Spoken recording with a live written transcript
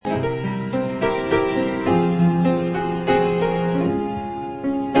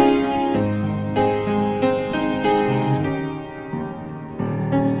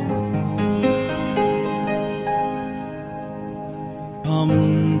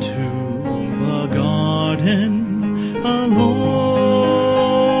into the garden alone,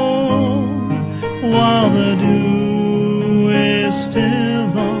 while the dew is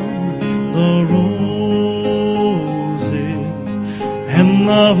still on the roses, and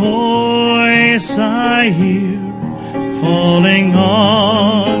the voice I hear falling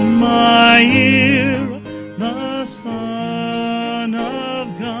on my ear, the Son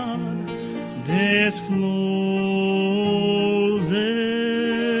of God discloses,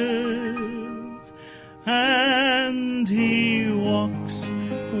 and He walks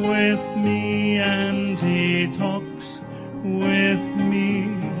with me, and He talks with me,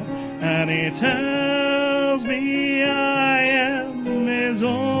 and He tells me I am His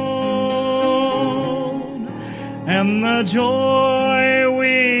own, and the joy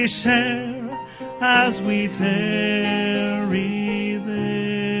we share as we tarry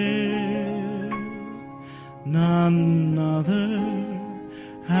there, none other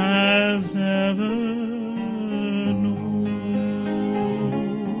has ever known.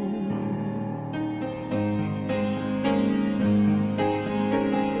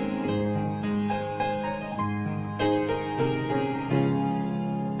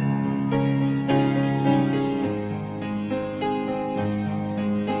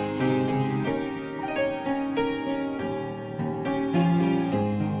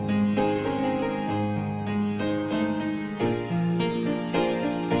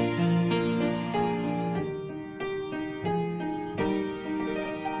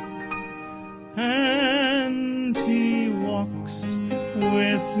 And He walks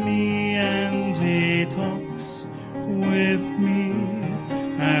with me, and He talks with me,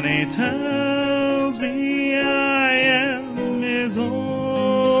 and He tells me I am His own,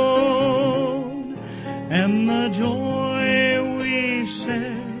 and the joy we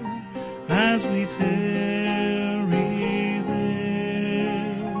share as we tarry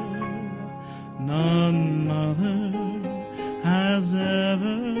there, none other has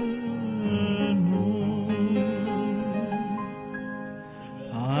ever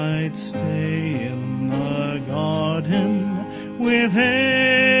I'd stay in the garden with Him,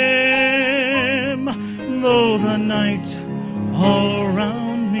 though the night all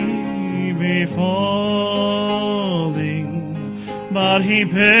around me be falling, but He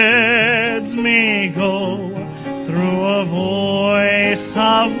bids me go through a voice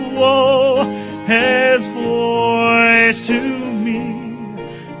of woe. His voice to me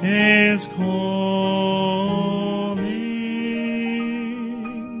is calling,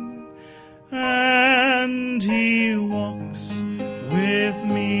 and He walks with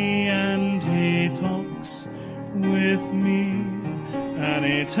me, and He talks with me, and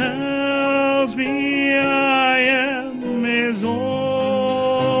He tells me I am His own,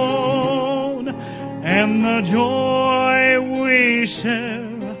 and the joy we share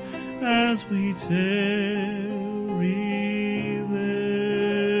as we tarry there,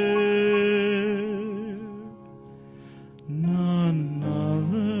 none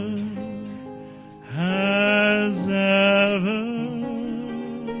other has ever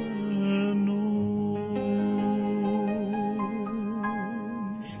known.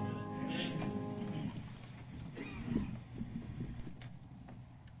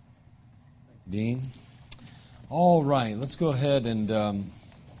 Dean. All right, let's go ahead and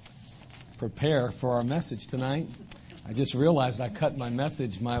prepare for our message tonight. I just realized I cut my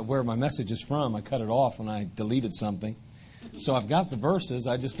message, where my message is from. I cut it off when I deleted something. So I've got the verses,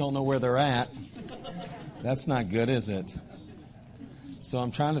 I just don't know where they're at. That's not good, is it? So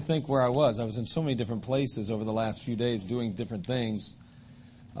I'm trying to think where I was. I was in so many different places over the last few days doing different things.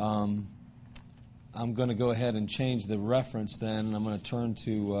 I'm going to go ahead and change the reference then, and I'm going to turn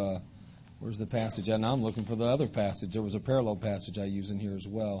to, where's the passage at? Now I'm looking for the other passage. There was a parallel passage I use in here as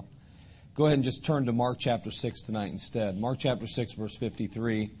well. Go ahead and just turn to Mark chapter 6 tonight instead. Mark chapter 6, verse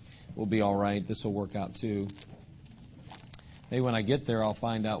 53 will be all right. This will work out too. Maybe when I get there, I'll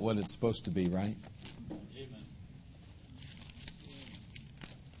find out what it's supposed to be, right? Amen.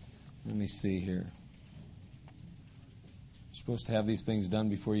 Let me see here. You're supposed to have these things done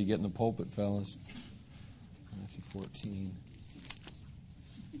before you get in the pulpit, fellas. Matthew 14.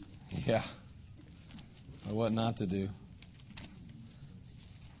 Yeah. What not to do.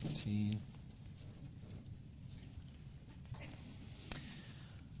 14.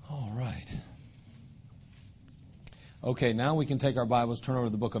 All right. Okay, now we can take our Bibles, turn over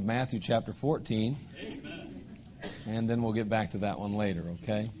to the book of Matthew chapter 14. Amen. And then we'll get back to that one later,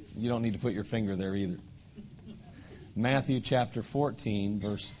 okay? You don't need to put your finger there either. Matthew chapter 14,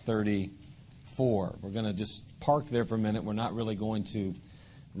 verse 34. We're going to just park there for a minute. We're not really going to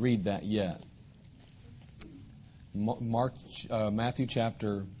read that yet. Matthew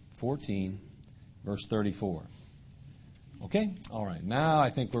chapter 14, verse 34. Okay? All right. Now I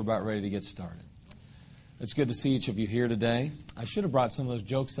think we're about ready to get started. It's good to see each of you here today. I should have brought some of those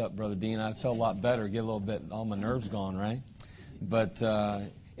jokes up, Brother Dean. I'd felt a lot better, get a little bit, all my nerves gone, right? But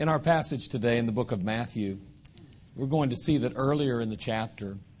in our passage today in the book of Matthew, we're going to see that earlier in the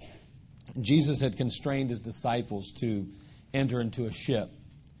chapter, Jesus had constrained his disciples to enter into a ship.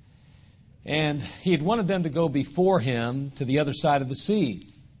 And he had wanted them to go before him to the other side of the sea.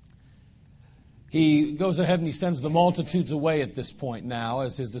 He goes ahead and he sends the multitudes away at this point now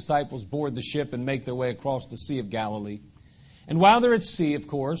as his disciples board the ship and make their way across the Sea of Galilee. And while they're at sea, of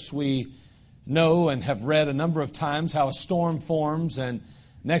course, we know and have read a number of times how a storm forms, and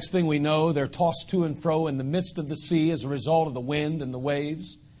next thing we know, they're tossed to and fro in the midst of the sea as a result of the wind and the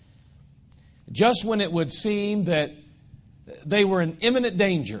waves. Just when it would seem that they were in imminent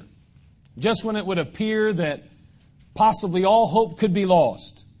danger, just when it would appear that possibly all hope could be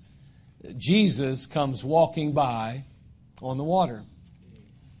lost, Jesus comes walking by on the water.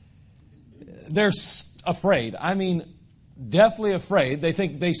 They're afraid. I mean, deathly afraid. They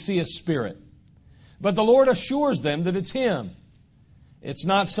think they see a spirit. But the Lord assures them that it's Him. It's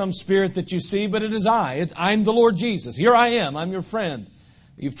not some spirit that you see, but it is I. I'm the Lord Jesus. Here I am. I'm your friend.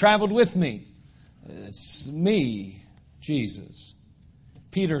 You've traveled with me. It's me, Jesus.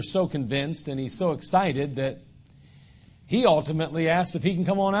 Peter's so convinced and he's so excited that he ultimately asks if he can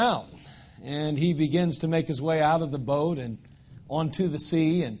come on out. And he begins to make his way out of the boat and onto the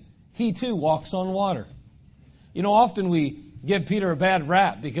sea, and he too walks on water. You know, often we give Peter a bad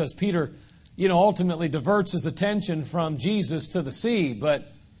rap because Peter, ultimately diverts his attention from Jesus to the sea,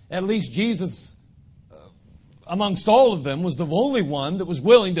 but at least Jesus, amongst all of them, was the only one that was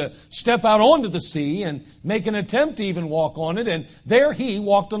willing to step out onto the sea and make an attempt to even walk on it, and there he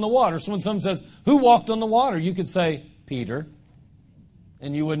walked on the water. So when someone says, who walked on the water? You could say, Peter,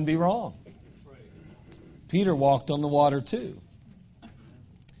 and you wouldn't be wrong. Peter walked on the water too. I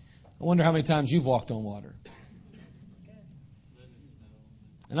wonder how many times you've walked on water.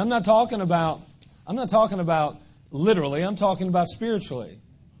 And I'm not talking about literally, I'm talking about spiritually.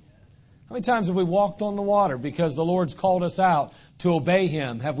 How many times have we walked on the water because the Lord's called us out to obey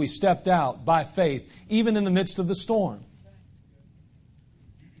Him? Have we stepped out by faith, even in the midst of the storm?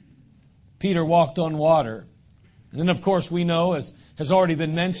 Peter walked on water. And then, of course, we know, as has already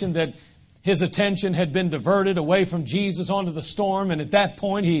been mentioned, that his attention had been diverted away from Jesus onto the storm. And at that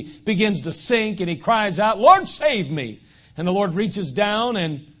point, he begins to sink and he cries out, Lord, save me. And the Lord reaches down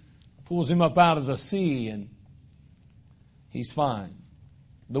and pulls him up out of the sea, and he's fine.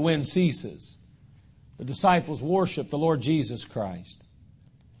 The wind ceases. The disciples worship the Lord Jesus Christ.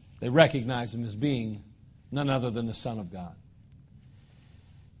 They recognize Him as being none other than the Son of God.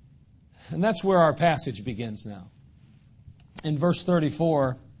 And that's where our passage begins now. In verse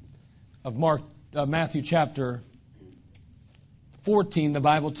 34 of Matthew chapter 14, the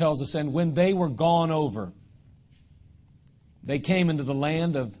Bible tells us, and when they were gone over, they came into the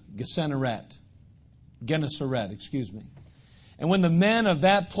land of Gennesaret. And when the men of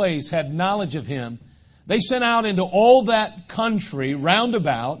that place had knowledge of Him, they sent out into all that country round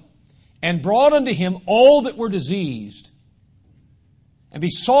about, and brought unto Him all that were diseased, and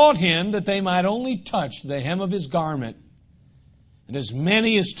besought Him that they might only touch the hem of His garment. And as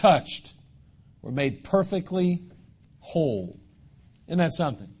many as touched were made perfectly whole. Isn't that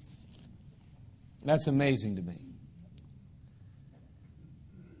something? That's amazing to me.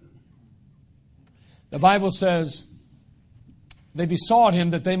 The Bible says, they besought Him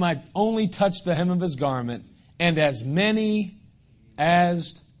that they might only touch the hem of His garment, and as many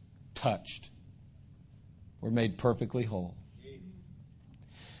as touched were made perfectly whole.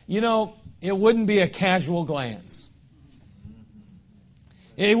 It wouldn't be a casual glance.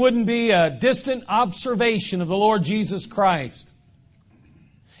 It wouldn't be a distant observation of the Lord Jesus Christ.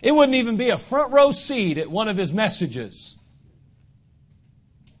 It wouldn't even be a front row seat at one of His messages.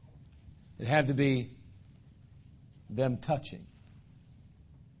 It had to be them touching.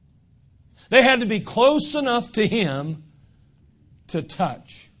 They had to be close enough to Him to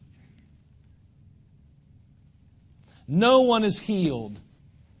touch. No one is healed.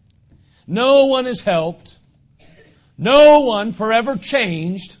 No one is helped. No one forever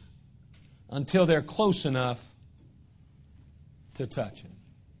changed until they're close enough to touch Him.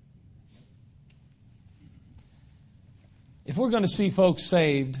 If we're going to see folks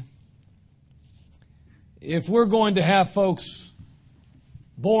saved, if we're going to have folks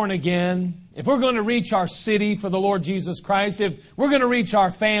born again, if we're going to reach our city for the Lord Jesus Christ, if we're going to reach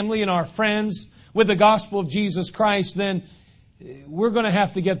our family and our friends with the gospel of Jesus Christ, then we're going to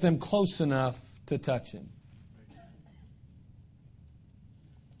have to get them close enough to touch Him.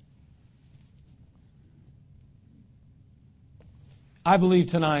 I believe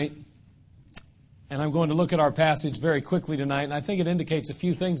tonight, and I'm going to look at our passage very quickly tonight, and I think it indicates a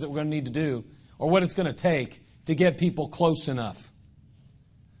few things that we're going to need to do, or what it's going to take to get people close enough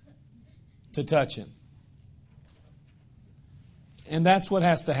to touch Him. And that's what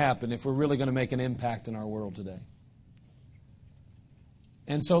has to happen if we're really going to make an impact in our world today.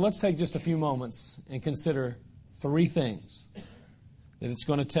 And so let's take just a few moments and consider 3 things that it's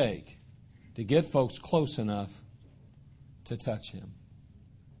going to take to get folks close enough to touch Him.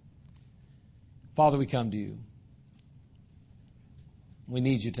 Father, we come to You. We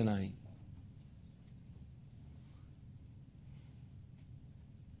need You tonight.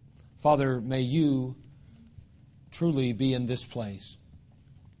 Father, may You truly be in this place.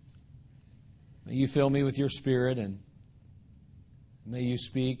 May You fill me with Your Spirit, and may You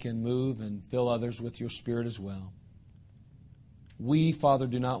speak and move and fill others with Your Spirit as well. We, Father,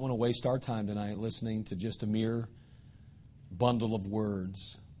 do not want to waste our time tonight listening to just a mere bundle of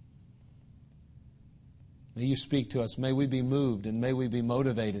words. May You speak to us. May we be moved and may we be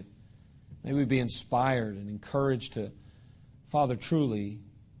motivated. May we be inspired and encouraged to, Father, truly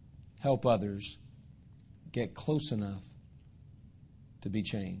help others get close enough to be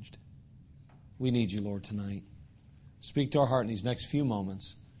changed. We need You, Lord, tonight. Speak to our heart in these next few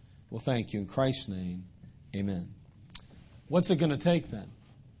moments. We'll thank You in Christ's name. Amen. What's it going to take then?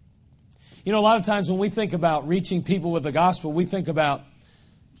 You know, a lot of times when we think about reaching people with the gospel, we think about,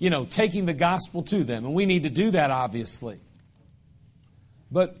 taking the gospel to them. And we need to do that, obviously.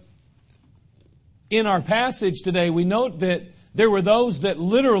 But in our passage today, we note that there were those that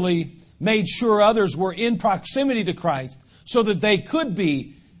literally made sure others were in proximity to Christ so that they could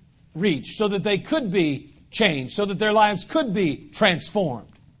be reached, so that they could be changed, so that their lives could be transformed.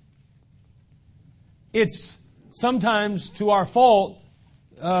 It's sometimes to our fault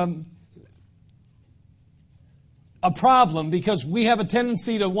a problem because we have a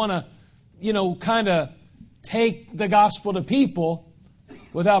tendency to want to, kind of take the gospel to people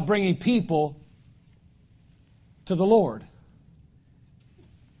without bringing people to the Lord.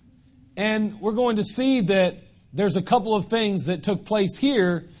 And we're going to see that there's a couple of things that took place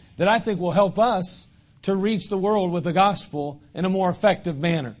here that I think will help us to reach the world with the gospel in a more effective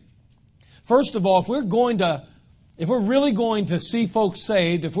manner. First of all, if we're really going to see folks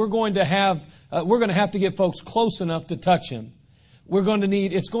saved, if we're going to have to get folks close enough to touch Him,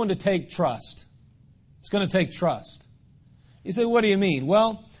 it's going to take trust. It's going to take trust. You say, what do you mean?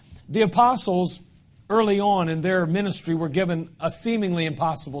 Well, the apostles early on in their ministry were given a seemingly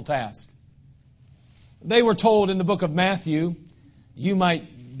impossible task. They were told in the book of Matthew, you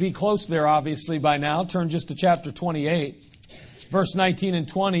might be close there obviously by now, turn just to chapter 28, verse 19 and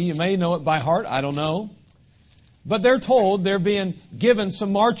 20. You may know it by heart, I don't know. But they're being given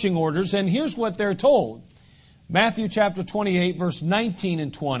some marching orders, and here's what they're told. Matthew chapter 28, verse 19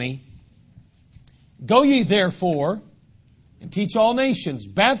 and 20. Go ye therefore and teach all nations,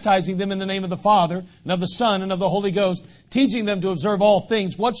 baptizing them in the name of the Father and of the Son and of the Holy Ghost, teaching them to observe all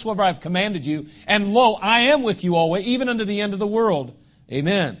things whatsoever I have commanded you. And lo, I am with you always, even unto the end of the world.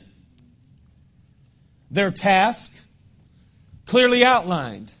 Amen. Their task, clearly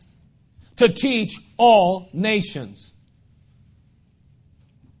outlined, to teach all nations.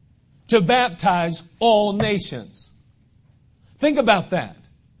 To baptize all nations. Think about that.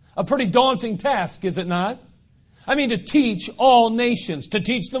 A pretty daunting task, is it not? I mean, to teach all nations. To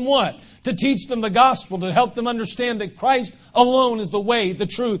teach them what? To teach them the gospel, to help them understand that Christ alone is the way, the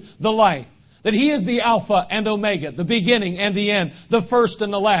truth, the life. That He is the Alpha and Omega, the beginning and the end, the first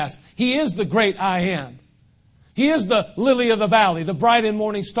and the last. He is the great I Am. He is the lily of the valley, the bright and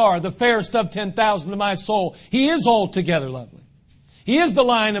morning star, the fairest of 10,000 to my soul. He is altogether lovely. He is the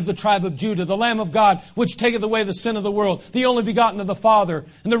Lion of the tribe of Judah, the Lamb of God, which taketh away the sin of the world, the only begotten of the Father,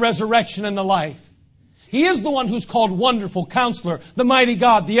 and the resurrection and the life. He is the one who's called Wonderful Counselor, the Mighty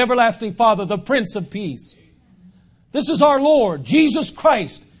God, the Everlasting Father, the Prince of Peace. This is our Lord, Jesus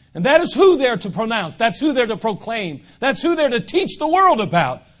Christ. And that is who they're to pronounce. That's who they're to proclaim. That's who they're to teach the world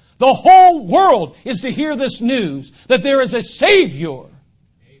about. The whole world is to hear this news that there is a Savior.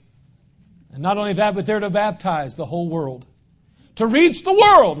 And not only that, but they're to baptize the whole world. To reach the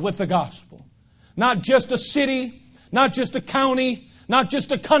world with the gospel. Not just a city, not just a county, not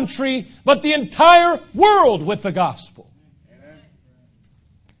just a country, but the entire world with the gospel.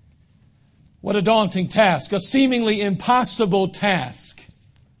 What a daunting task, a seemingly impossible task.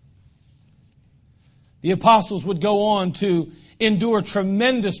 The apostles would go on to endure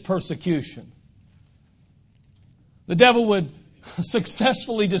tremendous persecution. The devil would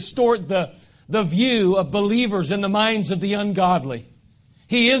successfully distort the view of believers in the minds of the ungodly.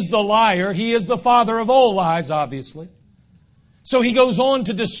 He is the liar. He is the father of all lies, obviously. So he goes on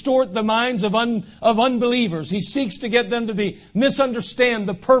to distort the minds of unbelievers. He seeks to get them to misunderstand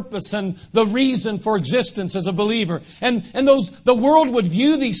the purpose and the reason for existence as a believer. And the world would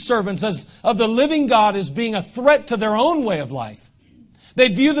view these servants of the living God as being a threat to their own way of life.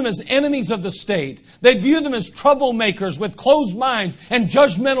 They'd view them as enemies of the state. They'd view them as troublemakers with closed minds and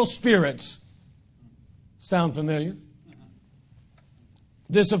judgmental spirits. Sound familiar?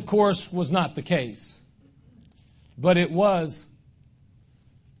 This, of course, was not the case. But it was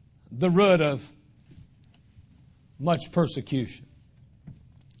the root of much persecution.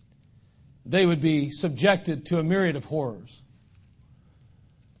 They would be subjected to a myriad of horrors.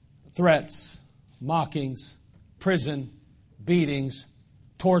 Threats, mockings, prison, beatings,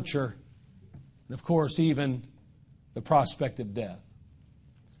 torture, and of course even the prospect of death.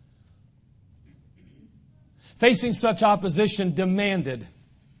 Facing such opposition demanded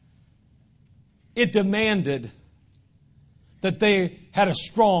that they had a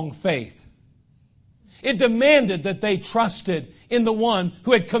strong faith. It demanded that they trusted in the one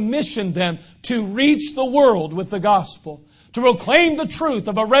who had commissioned them to reach the world with the gospel, to proclaim the truth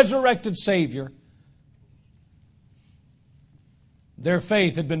of a resurrected Savior. Their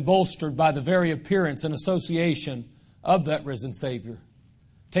faith had been bolstered by the very appearance and association of that risen Savior.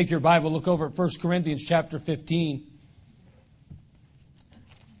 Take your Bible, look over at 1 Corinthians chapter 15.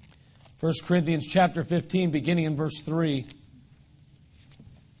 1 Corinthians chapter 15, beginning in verse 3.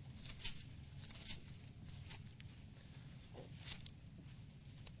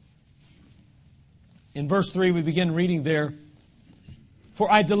 In verse 3, we begin reading there, "For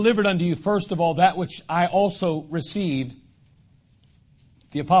I delivered unto you first of all that which I also received."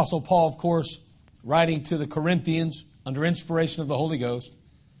 The Apostle Paul, of course, writing to the Corinthians under inspiration of the Holy Ghost,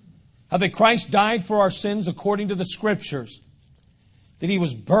 "How that Christ died for our sins according to the Scriptures, that He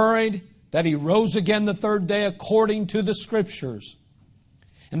was buried, that He rose again the third day according to the Scriptures,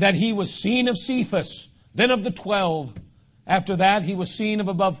 and that He was seen of Cephas, then of the 12. After that, He was seen of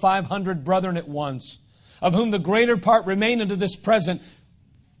above 500 brethren at once, of whom the greater part remain unto this present,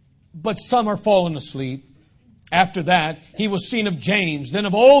 but some are fallen asleep. After that, He was seen of James, then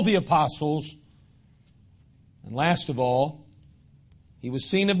of all the apostles. And last of all, He was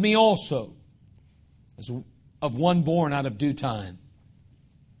seen of me also, as of one born out of due time."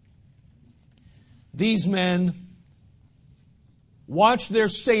 These men watched their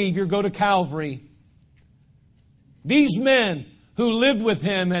Savior go to Calvary. These men who lived with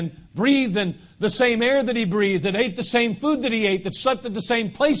Him and breathed in the same air that He breathed, that ate the same food that He ate, that slept at the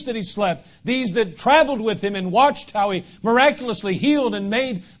same place that He slept. These that traveled with Him and watched how He miraculously healed and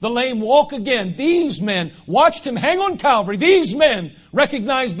made the lame walk again. These men watched Him hang on Calvary. These men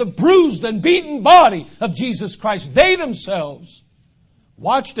recognized the bruised and beaten body of Jesus Christ. They themselves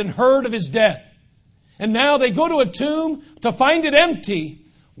watched and heard of His death. And now they go to a tomb to find it empty,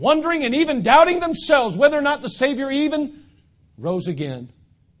 wondering and even doubting themselves whether or not the Savior even rose again.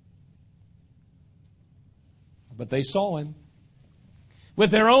 But they saw Him. With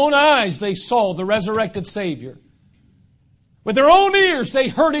their own eyes, they saw the resurrected Savior. With their own ears, they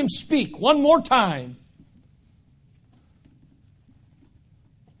heard Him speak one more time.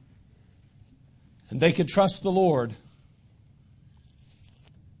 And they could trust the Lord.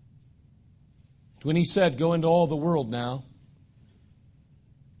 When He said, "Go into all the world now,"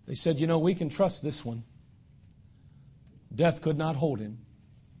 they said, "We can trust this one. Death could not hold Him.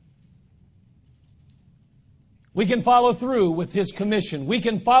 We can follow through with His commission. We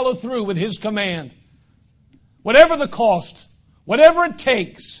can follow through with His command. Whatever the cost, whatever it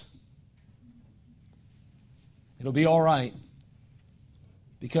takes, it'll be all right.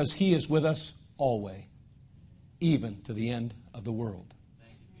 Because He is with us always, even to the end of the world."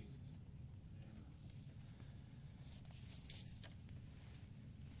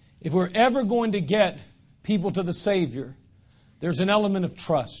 If we're ever going to get people to the Savior, there's an element of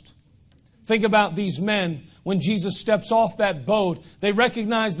trust. Think about these men. When Jesus steps off that boat, they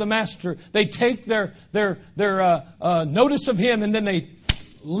recognize the Master. They take their notice of Him, and then they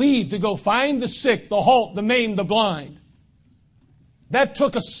leave to go find the sick, the halt, the maimed, the blind. That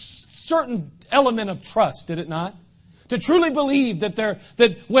took a certain element of trust, did it not? To truly believe that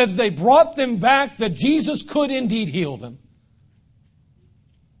as they brought them back, that Jesus could indeed heal them.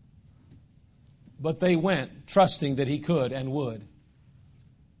 But they went trusting that He could and would.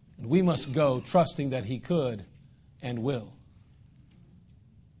 And we must go trusting that He could and will.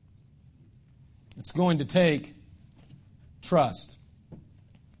 It's going to take trust,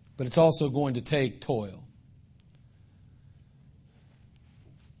 but it's also going to take toil.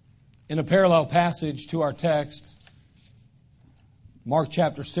 In a parallel passage to our text, Mark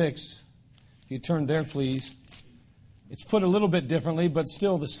chapter 6, if you turn there, please. It's put a little bit differently, but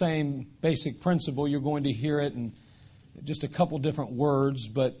still the same basic principle. You're going to hear it in just a couple different words,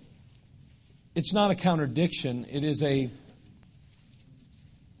 but it's not a contradiction. It is a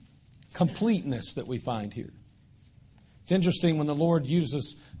completeness that we find here. It's interesting when the Lord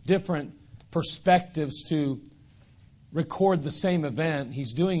uses different perspectives to record the same event.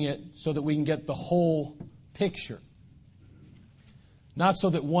 He's doing it so that we can get the whole picture. Not so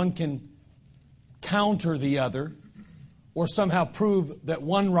that one can counter the other or somehow prove that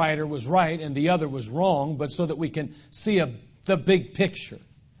one writer was right and the other was wrong, but so that we can see the big picture.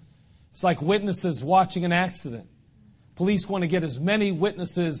 It's like witnesses watching an accident. Police want to get as many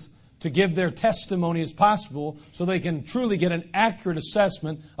witnesses to give their testimony as possible so they can truly get an accurate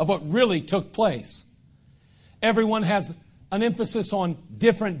assessment of what really took place. Everyone has an emphasis on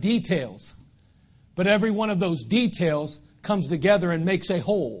different details, but every one of those details comes together and makes a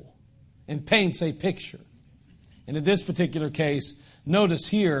whole and paints a picture. And in this particular case, notice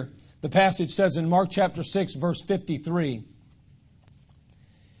here, the passage says in Mark chapter 6, verse 53,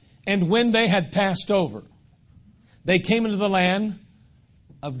 "And when they had passed over, they came into the land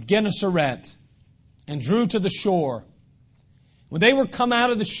of Gennesaret and drew to the shore. When they were come out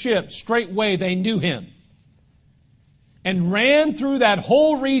of the ship, straightway they knew him, and ran through that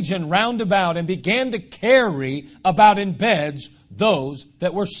whole region round about, and began to carry about in beds those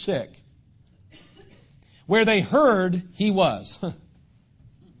that were sick, where they heard he was.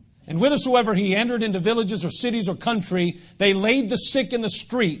 And whithersoever he entered into villages or cities or country, they laid the sick in the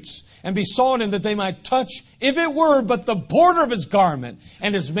streets, and besought him that they might touch, if it were but the border of his garment.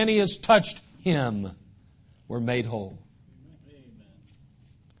 And as many as touched him were made whole."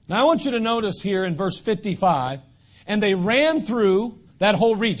 Now I want you to notice here in verse 55, and they ran through that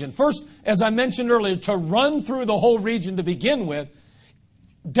whole region. First, as I mentioned earlier, to run through the whole region to begin with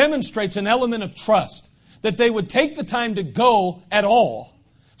demonstrates an element of trust. That they would take the time to go at all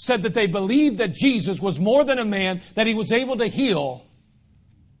said that they believed that Jesus was more than a man, that he was able to heal.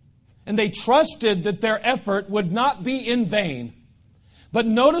 And they trusted that their effort would not be in vain. But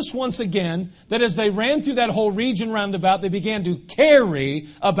notice once again that as they ran through that whole region round about, they began to carry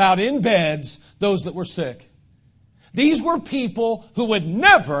about in beds those that were sick. These were people who would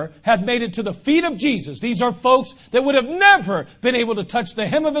never have made it to the feet of Jesus. These are folks that would have never been able to touch the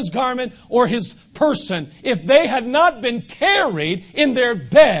hem of his garment or his person if they had not been carried in their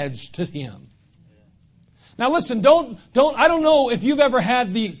beds to him. Now listen, I don't know if you've ever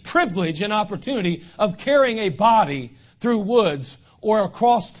had the privilege and opportunity of carrying a body through woods or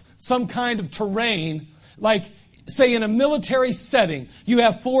across some kind of terrain, like say in a military setting. You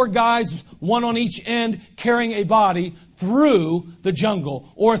have 4 guys, one on each end, carrying a body through the jungle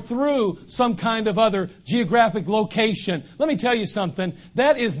or through some kind of other geographic location. Let me tell you something,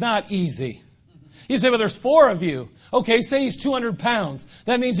 that is not easy. You say, well, there's 4 of you. Okay, say he's 200 pounds.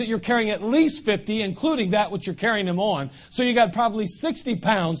 That means that you're carrying at least 50, including that which you're carrying him on. So you got probably 60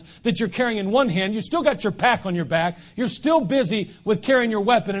 pounds that you're carrying in one hand. You still got your pack on your back. You're still busy with carrying your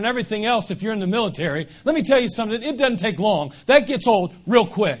weapon and everything else if you're in the military. Let me tell you something, it doesn't take long. That gets old real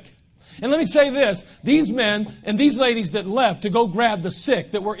quick. And let me say this, these men and these ladies that left to go grab the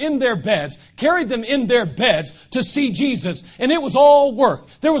sick that were in their beds, carried them in their beds to see Jesus. And it was all work.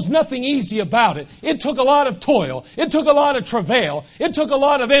 There was nothing easy about it. It took a lot of toil. It took a lot of travail. It took a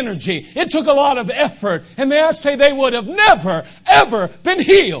lot of energy. It took a lot of effort. And may I say they would have never, ever been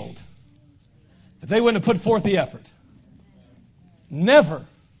healed if they wouldn't have put forth the effort. Never.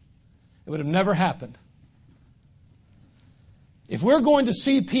 It would have never happened. If we're going to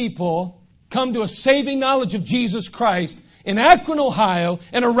see people come to a saving knowledge of Jesus Christ in Akron, Ohio,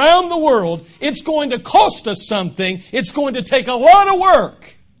 and around the world, it's going to cost us something. It's going to take a lot of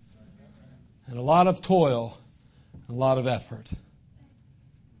work and a lot of toil, and a lot of effort.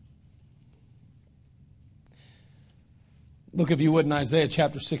 Look, if you would, in Isaiah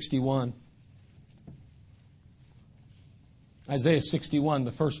chapter 61. Isaiah 61,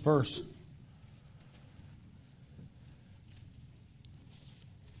 the first verse.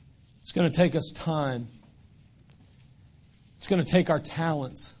 It's going to take us time. It's going to take our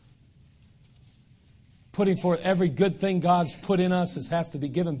talents. Putting forth every good thing God's put in us has to be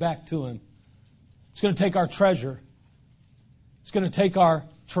given back to Him. It's going to take our treasure. It's going to take our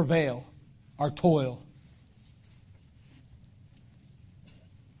travail, our toil.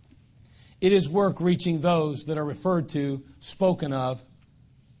 It is work reaching those that are referred to, spoken of,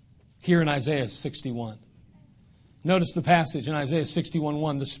 here in Isaiah 61. Notice the passage in Isaiah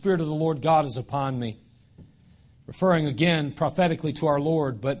 61:1. The Spirit of the Lord God is upon me. Referring again prophetically to our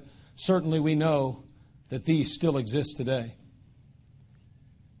Lord, but certainly we know that these still exist today.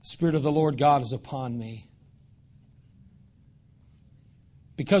 The Spirit of the Lord God is upon me.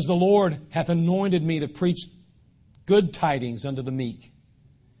 because the Lord hath anointed me to preach good tidings unto the meek.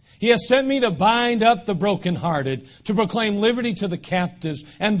 He has sent me to bind up the brokenhearted, to proclaim liberty to the captives,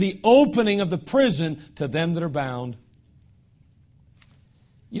 and the opening of the prison to them that are bound.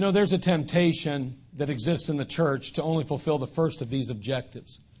 You know, there's a temptation that exists in the church to only fulfill the first of these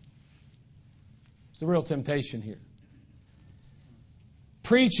objectives. It's a real temptation here.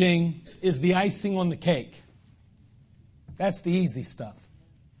 Preaching is the icing on the cake. That's the easy stuff.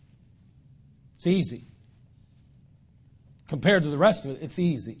 It's easy. Compared to the rest of it, it's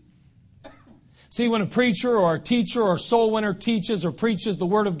easy. See, when a preacher or a teacher or a soul winner teaches or preaches the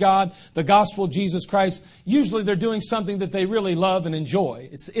Word of God, the gospel of Jesus Christ, usually they're doing something that they really love and enjoy.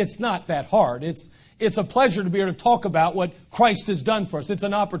 It's not that hard. It's a pleasure to be able to talk about what Christ has done for us. It's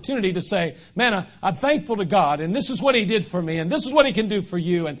an opportunity to say, man, I'm thankful to God, and this is what He did for me, and this is what He can do for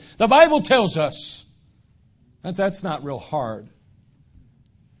you. And the Bible tells us that that's not real hard.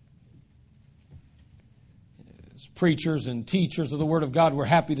 As preachers and teachers of the Word of God, we're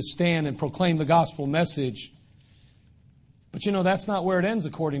happy to stand and proclaim the gospel message. But you know, that's not where it ends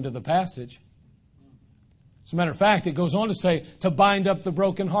according to the passage. As a matter of fact, it goes on to say, to bind up the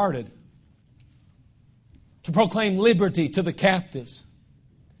brokenhearted, to proclaim liberty to the captives.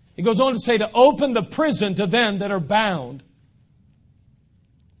 It goes on to say, to open the prison to them that are bound.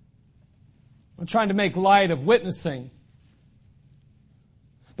 I'm trying to make light of witnessing.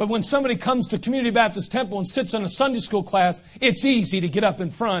 But when somebody comes to Community Baptist Temple and sits in a Sunday school class, it's easy to get up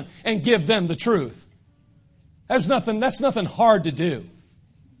in front and give them the truth. That's nothing hard to do.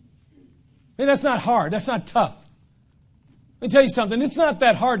 I mean, that's not hard. That's not tough. Let me tell you something. It's not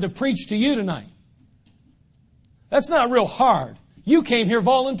that hard to preach to you tonight. That's not real hard. You came here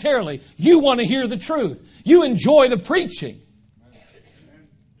voluntarily. You want to hear the truth. You enjoy the preaching.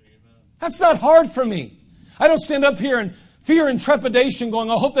 That's not hard for me. I don't stand up here in fear and trepidation going,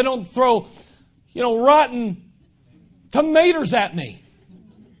 I hope they don't throw, rotten tomatoes at me.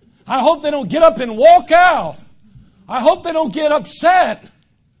 I hope they don't get up and walk out. I hope they don't get upset.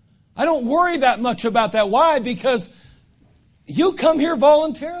 I don't worry that much about that. Why? Because you come here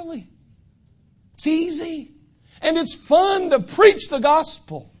voluntarily. It's easy. And it's fun to preach the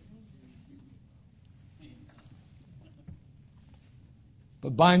gospel.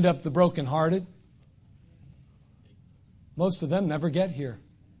 But bind up the brokenhearted. Most of them never get here.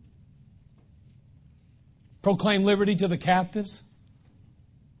 Proclaim liberty to the captives.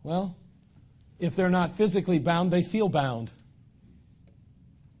 Well, if they're not physically bound, they feel bound.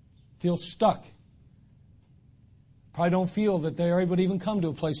 Feel stuck. Probably don't feel that they are able to even come to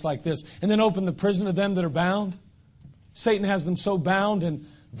a place like this. And then open the prison to them that are bound. Satan has them so bound in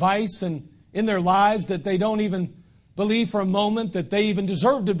vice and in their lives that they don't even believe for a moment that they even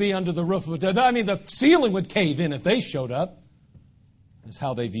deserve to be under the roof of a... I mean, the ceiling would cave in if they showed up. That's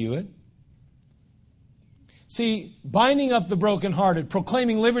how they view it. See, binding up the brokenhearted,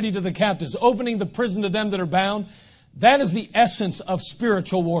 proclaiming liberty to the captives, opening the prison to them that are bound, that is the essence of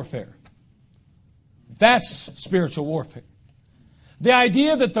spiritual warfare. That's spiritual warfare. The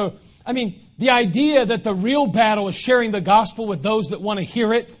idea that the real battle is sharing the gospel with those that want to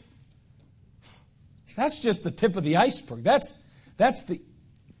hear it, that's just the tip of the iceberg. That's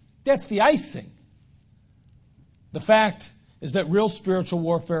the icing. The fact is that real spiritual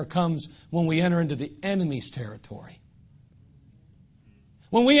warfare comes when we enter into the enemy's territory.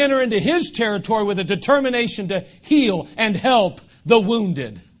 When we enter into his territory with a determination to heal and help the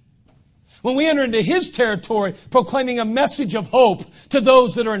wounded. When we enter into his territory proclaiming a message of hope to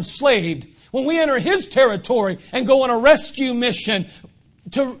those that are enslaved. When we enter his territory and go on a rescue mission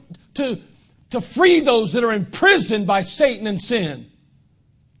to free those that are imprisoned by Satan and sin.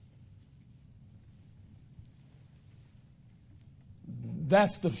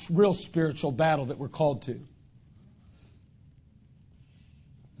 That's the real spiritual battle that we're called to.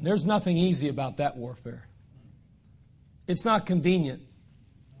 There's nothing easy about that warfare. It's not convenient.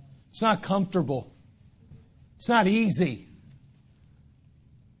 It's not comfortable. It's not easy.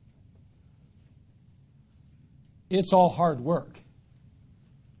 It's all hard work.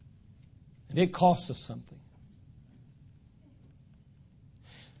 And it costs us something.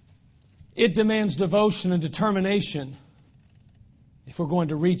 It demands devotion and determination if we're going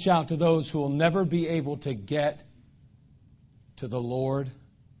to reach out to those who will never be able to get to the Lord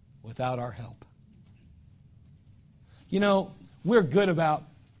without our help. You know, we're good about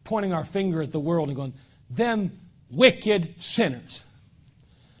pointing our finger at the world and going, them wicked sinners.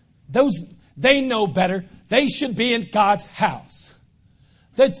 They know better. They should be in God's house.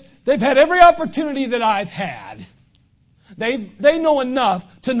 They've had every opportunity that I've had. They know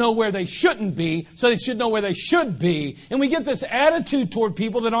enough to know where they shouldn't be, so they should know where they should be. And we get this attitude toward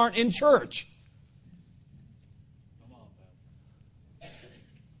people that aren't in church.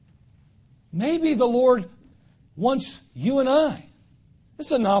 Maybe the Lord wants you and I. This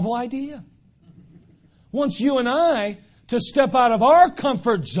is a novel idea. Wants you and I to step out of our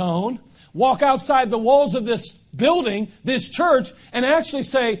comfort zone, walk outside the walls of this building, this church, and actually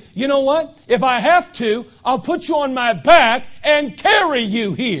say, you know what? If I have to, I'll put you on my back and carry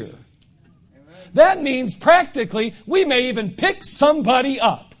you here. Amen. That means practically we may even pick somebody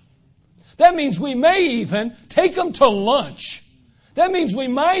up. That means we may even take them to lunch. That means we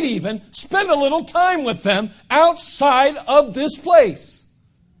might even spend a little time with them outside of this place.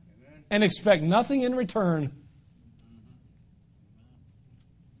 Amen. And expect nothing in return.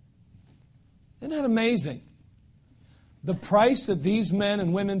 Isn't that amazing? The price that these men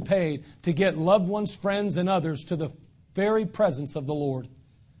and women paid to get loved ones, friends, and others to the very presence of the Lord.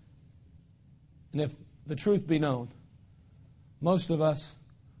 And if the truth be known, most of us,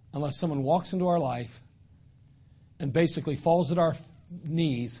 unless someone walks into our life and basically falls at our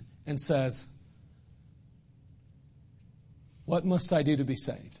knees and says, "What must I do to be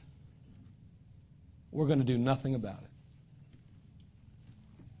saved?" we're going to do nothing about it.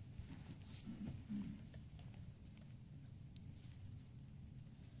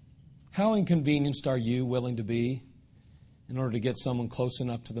 How inconvenienced are you willing to be in order to get someone close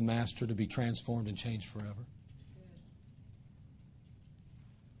enough to the Master to be transformed and changed forever?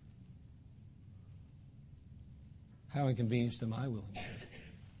 How inconvenienced am I willing to be?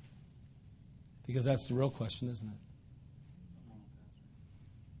 Because that's the real question, isn't it?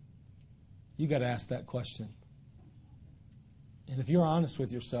 You got to ask that question. And if you're honest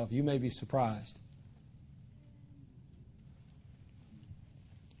with yourself, you may be surprised.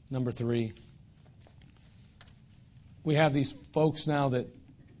 Number 3, we have these folks now that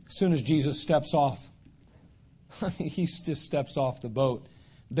as soon as Jesus steps off, he just steps off the boat,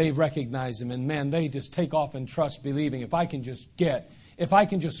 they recognize him, and man, they just take off in trust, believing if I can just get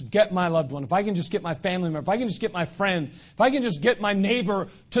my loved one, if I can just get my family member, if I can just get my friend, if I can just get my neighbor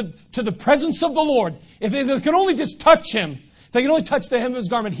to the presence of the Lord, if they can only just touch him, if they can only touch the hem of his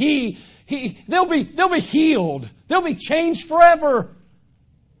garment, they'll be healed, they'll be changed forever.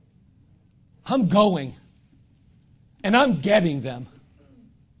 I'm going, and I'm getting them.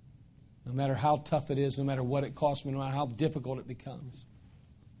 No matter how tough it is, no matter what it costs me, no matter how difficult it becomes.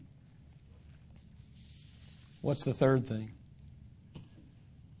 What's the third thing?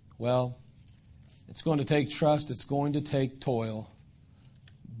 Well, it's going to take trust, it's going to take toil,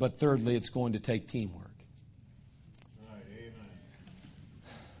 but thirdly, it's going to take teamwork. Right,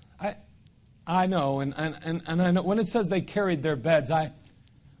 amen. I know, and I know when it says they carried their beds,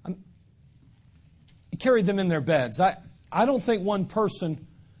 carried them in their beds. I don't think one person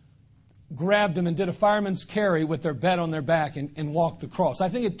grabbed them and did a fireman's carry with their bed on their back and walked across. I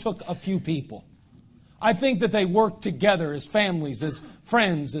think it took a few people. I think that they worked together as families, as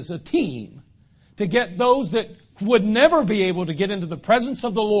friends, as a team to get those that would never be able to get into the presence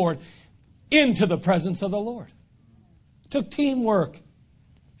of the Lord into the presence of the Lord. It took teamwork.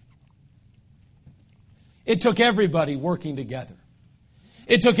 It took everybody working together.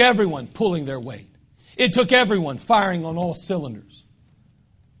 It took everyone pulling their weight. It took everyone firing on all cylinders.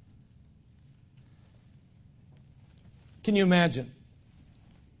 Can you imagine?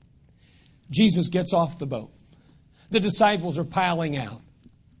 Jesus gets off the boat. The disciples are piling out.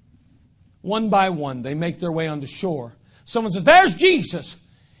 One by one, they make their way onto shore. Someone says, "There's Jesus.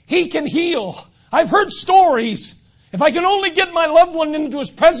 He can heal. I've heard stories. If I can only get my loved one into his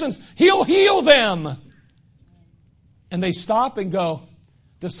presence, he'll heal them." And they stop and go,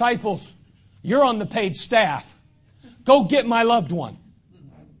 "Disciples, you're on the paid staff. Go get my loved one.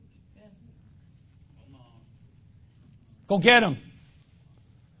 Go get him.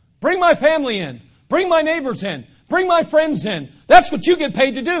 Bring my family in. Bring my neighbors in. Bring my friends in. That's what you get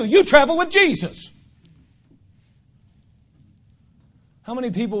paid to do. You travel with Jesus." How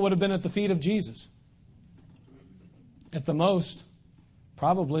many people would have been at the feet of Jesus? At the most,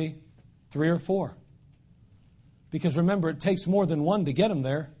 probably 3 or 4. Because remember, it takes more than one to get them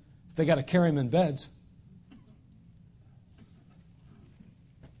there. They got to carry them in beds.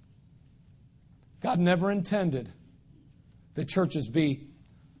 God never intended that churches be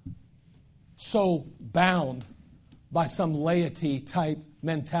so bound by some laity type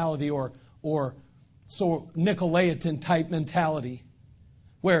mentality or so Nicolaitan type mentality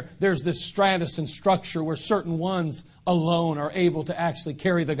where there's this stratus and structure where certain ones alone are able to actually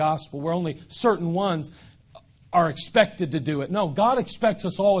carry the gospel, where only certain ones are expected to do it. No, God expects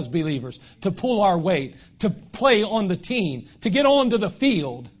us all as believers to pull our weight, to play on the team, to get onto the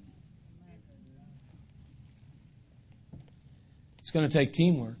field. It's going to take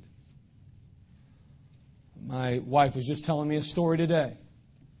teamwork. My wife was just telling me a story today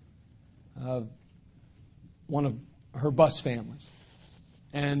of one of her bus families,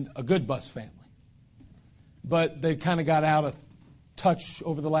 and a good bus family. But they kind of got out of touch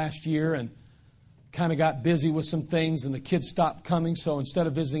over the last year and kind of got busy with some things, and the kids stopped coming. So instead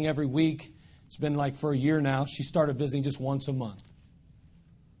of visiting every week, it's been like for a year now, she started visiting just once a month.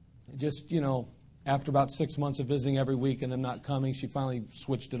 Just, after about 6 months of visiting every week and them not coming, she finally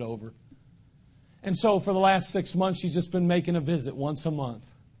switched it over. And so for the last 6 months, she's just been making a visit once a month.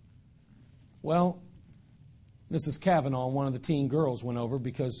 Well, Mrs. Kavanaugh, one of the teen girls, went over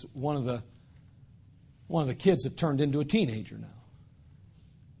because one of the kids had turned into a teenager now.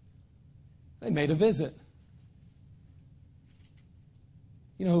 They made a visit.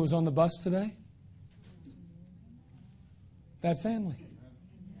 You know who was on the bus today? That family.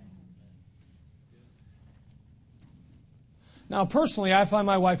 Now, personally, I find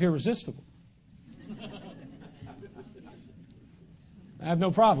my wife irresistible. I have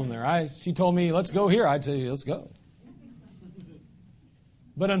no problem there. She told me, let's go here. I tell you, let's go.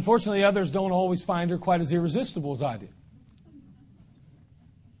 But unfortunately, others don't always find her quite as irresistible as I do.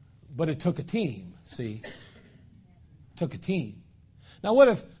 But it took a team, see? It took a team. Now, what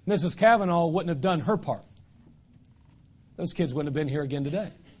if Mrs. Kavanaugh wouldn't have done her part? Those kids wouldn't have been here again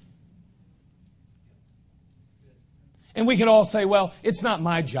today. And we could all say, well, it's not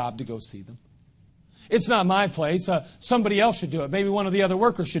my job to go see them. It's not my place. Somebody else should do it. Maybe one of the other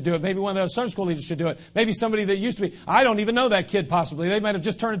workers should do it. Maybe one of the other Sunday school leaders should do it. Maybe somebody that used to be. I don't even know that kid possibly. They might have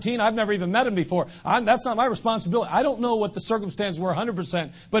just turned a teen. I've never even met him before. That's not my responsibility. I don't know what the circumstances were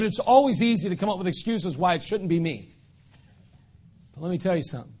 100%, but it's always easy to come up with excuses why it shouldn't be me. But let me tell you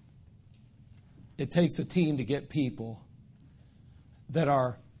something. It takes a team to get people that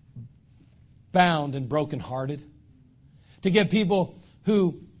are bound and brokenhearted, to get people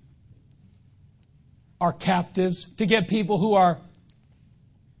who are captives, to get people who are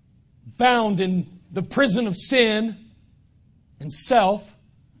bound in the prison of sin and self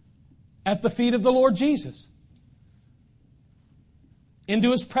at the feet of the Lord Jesus, into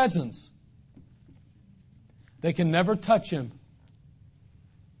His presence. They can never touch Him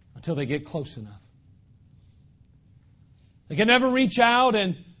until they get close enough. They can never reach out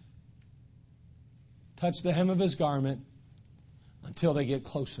and touch the hem of His garment until they get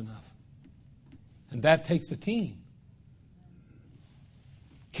close enough. And that takes a team.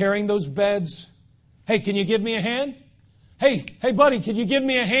 Carrying those beds. Hey, can you give me a hand? Hey, buddy, can you give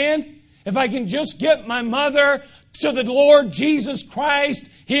me a hand? If I can just get my mother to the Lord Jesus Christ,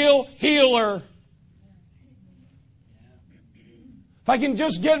 He'll heal her. If I can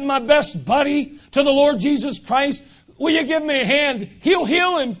just get my best buddy to the Lord Jesus Christ, will you give me a hand? He'll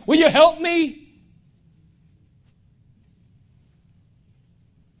heal him. Will you help me?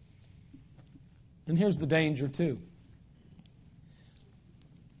 And here's the danger, too.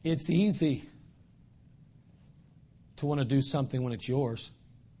 It's easy to want to do something when it's yours.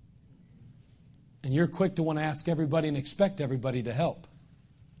 And you're quick to want to ask everybody and expect everybody to help.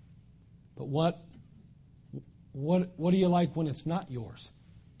 But what do you like when it's not yours?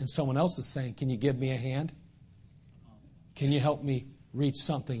 And someone else is saying, can you give me a hand? Can you help me reach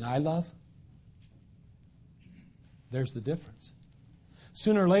something I love? There's the difference.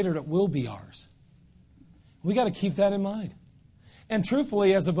 Sooner or later, it will be ours. We got to keep that in mind. And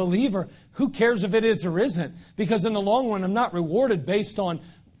truthfully, as a believer, who cares if it is or isn't? Because in the long run, I'm not rewarded based on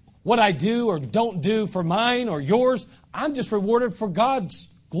what I do or don't do for mine or yours. I'm just rewarded for God's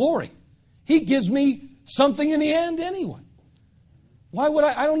glory. He gives me something in the end anyway. Why would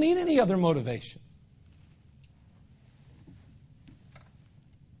I don't need any other motivation.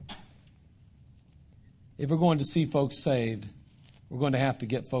 If we're going to see folks saved, we're going to have to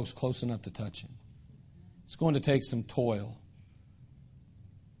get folks close enough to touch Him. It's going to take some toil.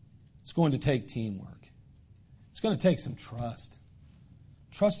 It's going to take teamwork. It's going to take some trust.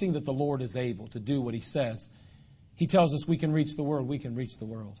 Trusting that the Lord is able to do what He says. He tells us we can reach the world. We can reach the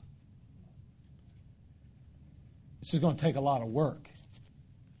world. This is going to take a lot of work.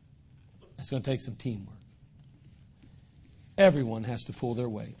 It's going to take some teamwork. Everyone has to pull their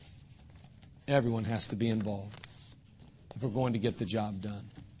weight. Everyone has to be involved if we're going to get the job done.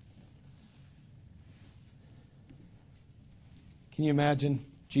 Can you imagine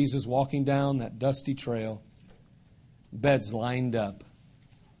Jesus walking down that dusty trail, beds lined up,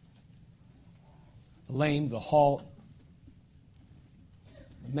 the lame, the halt,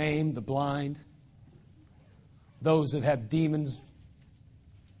 the maimed, the blind, those that had demons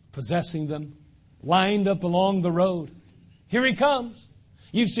possessing them, lined up along the road. Here he comes.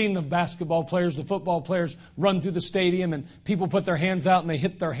 You've seen the basketball players, the football players run through the stadium and people put their hands out and they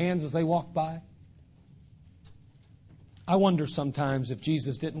hit their hands as they walk by. I wonder sometimes if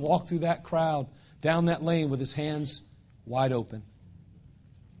Jesus didn't walk through that crowd, down that lane with his hands wide open.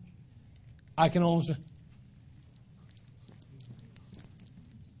 I can almost...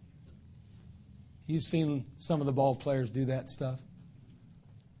 You've seen some of the ball players do that stuff.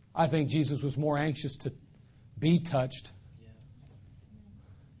 I think Jesus was more anxious to be touched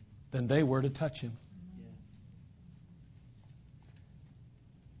than they were to touch him.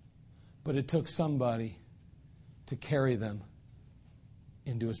 But it took somebody to carry them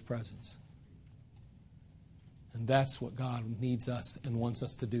into his presence. And that's what God needs us and wants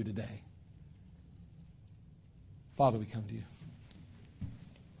us to do today. Father, we come to you.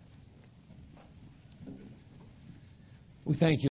 We thank you.